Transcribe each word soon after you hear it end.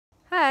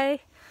Hi.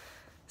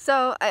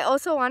 So I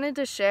also wanted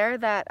to share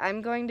that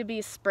I'm going to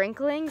be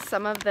sprinkling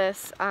some of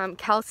this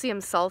calcium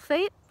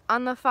sulfate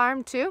on the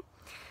farm too.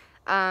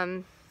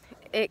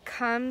 It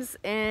comes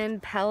in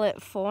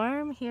pellet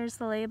form. Here's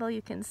the label,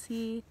 you can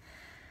see.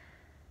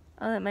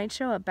 Oh, it might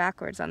show it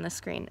backwards on the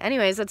screen.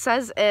 Anyways, it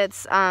says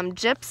it's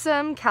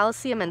gypsum,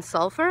 calcium, and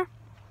sulfur.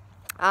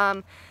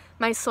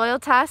 My soil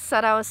test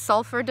said I was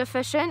sulfur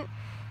deficient.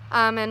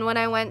 And when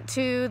I went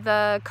to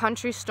the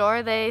country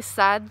store, they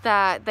said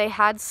that they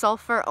had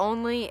sulfur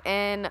only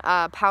in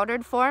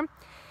powdered form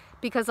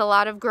because a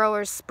lot of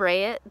growers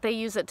spray it. They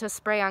use it to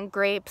spray on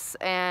grapes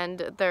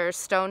and their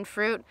stone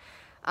fruit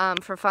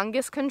for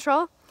fungus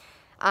control.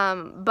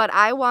 But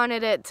I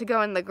wanted it to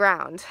go in the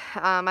ground.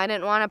 I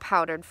didn't want a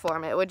powdered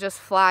form. It would just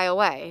fly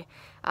away.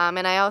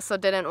 And I also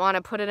didn't want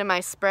to put it in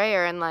my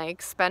sprayer and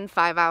like spend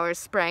 5 hours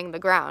spraying the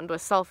ground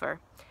with sulfur.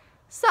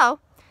 So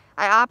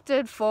I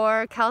opted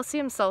for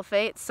calcium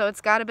sulfate, so it's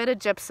got a bit of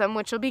gypsum,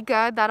 which will be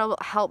good. That'll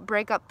help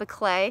break up the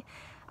clay.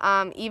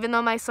 Even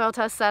though my soil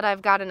test said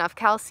I've got enough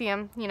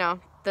calcium, you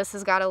know, this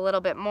has got a little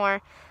bit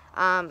more.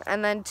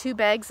 And then 2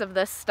 bags of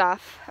this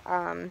stuff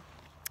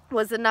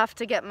was enough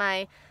to get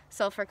my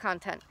sulfur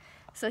content.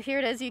 So here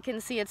it is, you can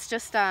see it's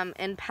just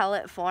in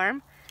pellet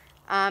form.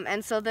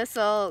 And so this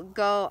will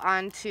go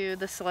onto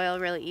the soil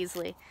really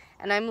easily.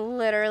 And I'm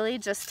literally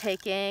just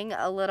taking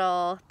a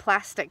little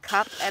plastic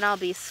cup and I'll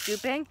be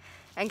scooping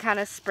and kind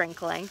of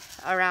sprinkling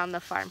around the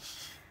farm.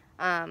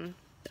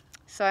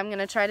 So I'm going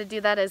to try to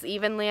do that as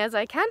evenly as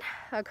I can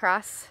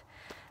across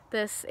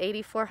this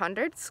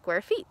 8,400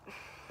 square feet.